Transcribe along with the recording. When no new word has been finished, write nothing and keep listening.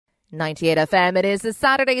98 FM. It is a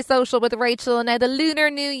Saturday Social with Rachael. Now, the Lunar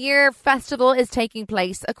New Year festival is taking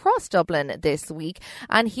place across Dublin this week.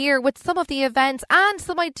 And here with some of the events and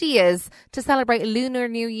some ideas to celebrate Lunar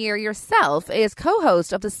New Year yourself is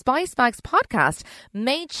co-host of the Spicebags podcast,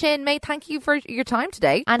 Mei Chin. Mei, thank you for your time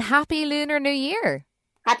today and happy Lunar New Year.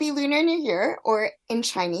 Happy Lunar New Year, or in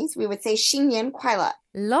Chinese, we would say 新年快乐.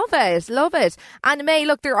 Love it, love it. And May,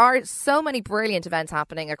 look, there are so many brilliant events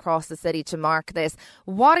happening across the city to mark this.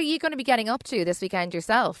 What are you going to be getting up to this weekend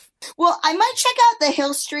yourself? Well, I might check out the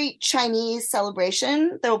Hill Street Chinese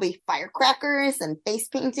celebration. There will be firecrackers and face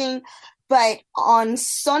painting. But on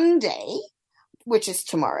Sunday, which is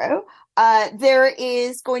tomorrow, there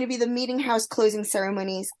is going to be the Meeting House closing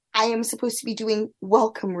ceremonies. I am supposed to be doing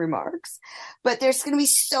welcome remarks, but there's going to be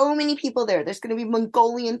so many people there. There's going to be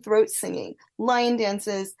Mongolian throat singing, lion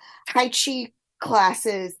dances, Tai Chi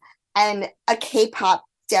classes, and a K-pop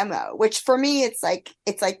demo, which for me, it's like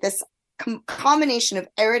this combination of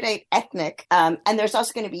erudite ethnic. And there's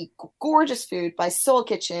also going to be gorgeous food by Soul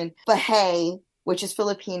Kitchen, Bahay, which is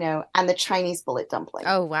Filipino, and the Chinese bullet dumpling.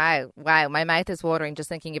 Oh, wow. Wow. My mouth is watering just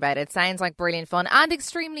thinking about it. Sounds like brilliant fun and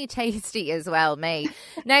extremely tasty as well, May.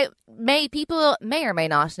 Now, May, people may or may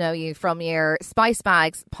not know you from your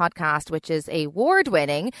Spicebags podcast, which is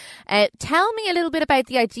award-winning. Tell me a little bit about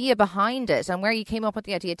the idea behind it and where you came up with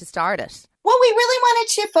the idea to start it. Well, we really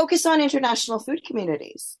wanted to focus on international food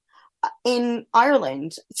communities in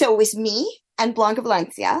Ireland. So it was me and Blanca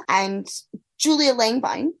Valencia and Julia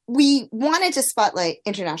Langbein. We wanted to spotlight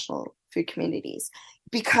international food communities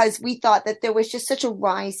because we thought that there was just such a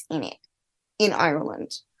rise in it in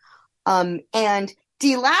Ireland. And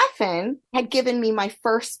Dee Laffin had given me my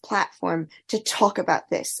first platform to talk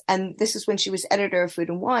about this. And this is when she was editor of Food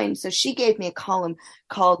and Wine. So she gave me a column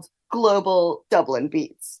called Global Dublin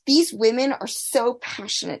Beats. These women are so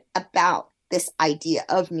passionate about this idea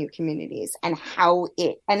of new communities and how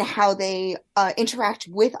they interact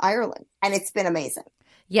with Ireland. And it's been amazing.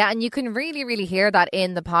 Yeah, and you can really, really hear that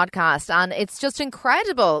in the podcast. And it's just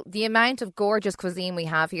incredible the amount of gorgeous cuisine we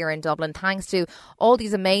have here in Dublin, thanks to all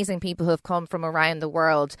these amazing people who have come from around the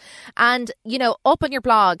world. And, you know, up on your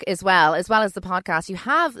blog as well as the podcast, you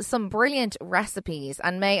have some brilliant recipes.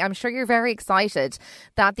 And May, I'm sure you're very excited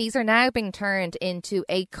that these are now being turned into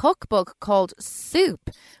a cookbook called Soup,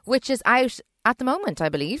 which is out at the moment, I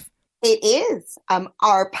believe. It is.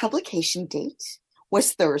 Our publication date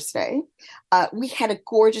was Thursday. We had a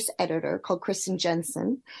gorgeous editor called Kristen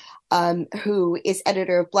Jensen, who is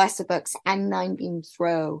editor of Blessed Books and Nine Beams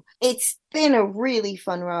Row. It's been a really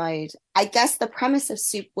fun ride. I guess the premise of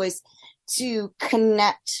Soup was to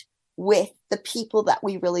connect with the people that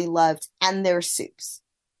we really loved and their soups,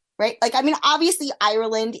 right? Like, I mean, obviously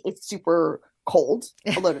Ireland is super cold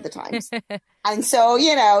a lot of the times. And so,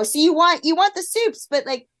 you know, so you want the soups, but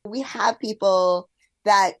like we have people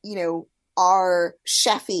that, you know, are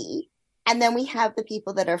chefy, and then we have the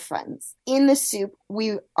people that are friends. In the Soup,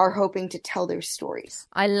 we are hoping to tell their stories.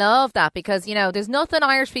 I love that because, you know, there's nothing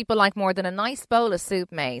Irish people like more than a nice bowl of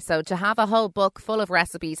soup, May. So to have a whole book full of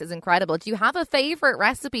recipes is incredible. Do you have a favourite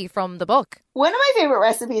recipe from the book? One of my favorite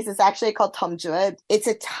recipes is actually called Tom Jud. It's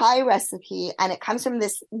a Thai recipe, and it comes from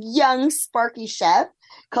this young, sparky chef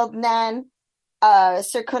called Nan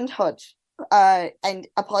Sirkuntoj. And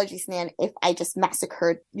apologies, Nan, if I just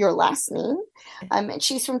massacred your last name. And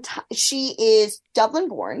she is Dublin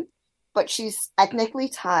born, but she's ethnically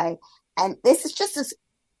Thai. And this is just this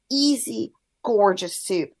easy, gorgeous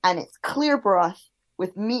soup. And it's clear broth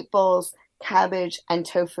with meatballs, cabbage, and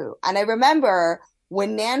tofu. And I remember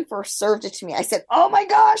when Nan first served it to me, I said, oh my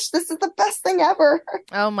gosh, this is the best thing ever.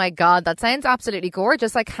 Oh my God, that sounds absolutely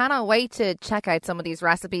gorgeous. I cannot wait to check out some of these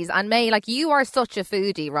recipes. And May, like, you are such a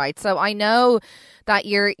foodie, right? So I know that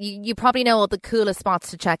you probably know all the coolest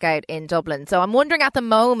spots to check out in Dublin. So I'm wondering at the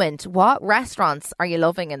moment, what restaurants are you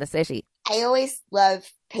loving in the city? I always love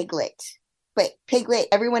Piglet. But Piglet,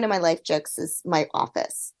 everyone in my life jokes, is my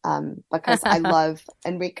office because I love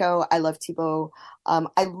Enrico. I love Thibaut.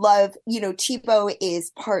 I love, you know, Thibaut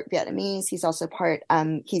is part Vietnamese. He's also part,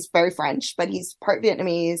 he's very French, but he's part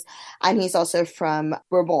Vietnamese. And he's also from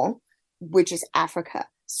Bourbon, which is Africa.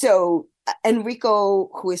 So Enrico,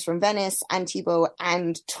 who is from Venice, and Thibaut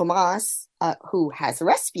and Tomas, who has a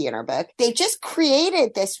recipe in our book, they just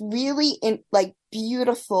created this really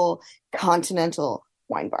beautiful continental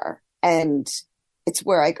wine bar. And it's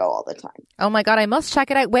where I go all the time. Oh my God, I must check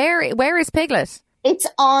it out. Where is Piglet? It's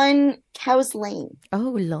on Cowes Lane.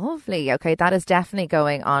 Oh, lovely. Okay, that is definitely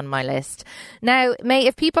going on my list. Now, May,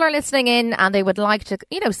 if people are listening in and they would like to,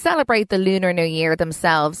 you know, celebrate the Lunar New Year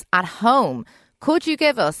themselves at home, could you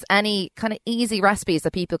give us any kind of easy recipes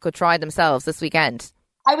that people could try themselves this weekend?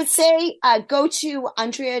 I would say go to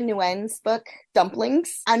Andrea Nguyen's book,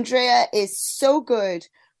 Dumplings. Andrea is so good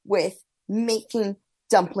with making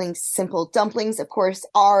dumplings simple. Dumplings, of course,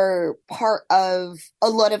 are part of a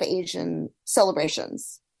lot of Asian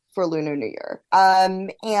celebrations for Lunar New Year.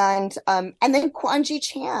 And then Kwanji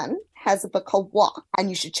Chan has a book called Wok, and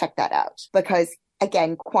you should check that out because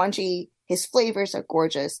again, Kwanji, his flavors are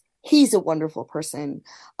gorgeous. He's a wonderful person.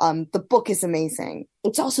 The book is amazing.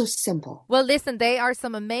 It's also simple. Well, listen, they are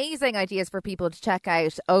some amazing ideas for people to check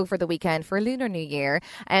out over the weekend for Lunar New Year.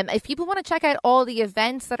 If people want to check out all the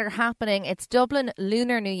events that are happening, it's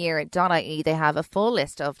dublinlunarnewyear.ie. They have a full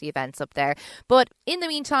list of the events up there. But in the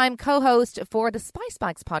meantime, co-host for the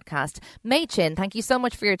Spicebags podcast, Mei Chin, thank you so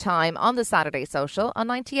much for your time on the Saturday Social on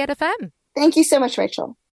 98 FM. Thank you so much, Rachel.